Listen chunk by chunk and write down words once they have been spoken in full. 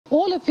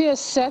All appears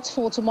set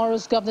for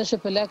tomorrow's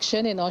governorship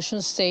election in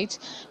Osun State,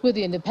 with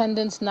the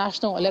Independent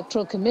National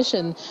Electoral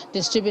Commission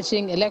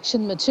distributing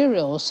election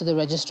materials to the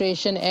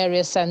registration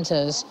area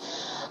centers.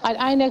 At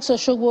INEC's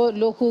Osogbo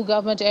Local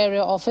Government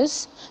Area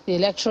Office, the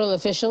electoral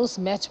officials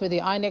met with the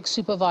INEC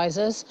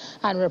supervisors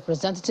and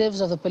representatives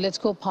of the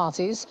political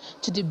parties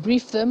to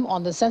debrief them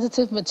on the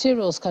sensitive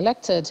materials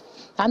collected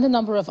and the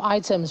number of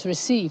items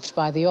received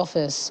by the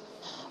office.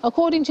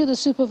 According to the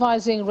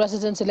supervising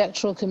resident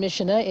electoral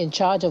commissioner in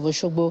charge of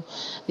Osogbo,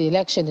 the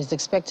election is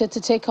expected to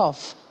take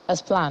off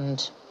as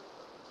planned.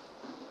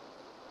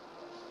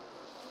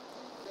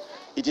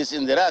 It is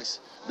in the racks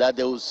that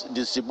they will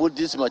distribute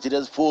these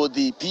materials for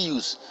the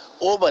PUs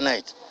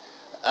overnight.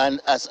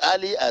 And as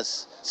early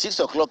as 6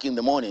 o'clock in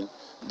the morning,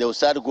 they will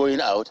start going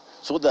out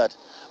so that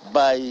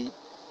by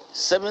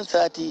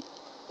 7:30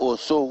 or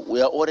so,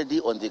 we are already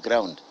on the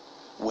ground.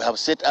 We have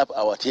set up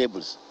our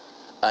tables.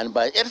 And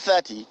by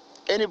 8:30,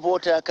 any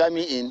voter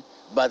coming in,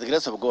 by the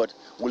grace of God,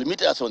 will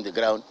meet us on the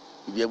ground,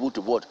 will be able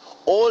to vote.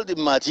 All the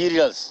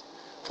materials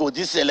for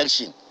this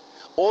election,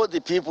 all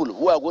the people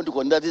who are going to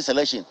conduct this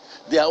election,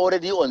 they are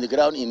already on the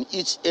ground in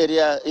each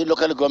area, in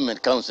local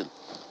government council,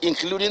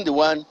 including the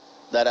one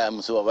that I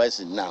am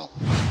supervising now.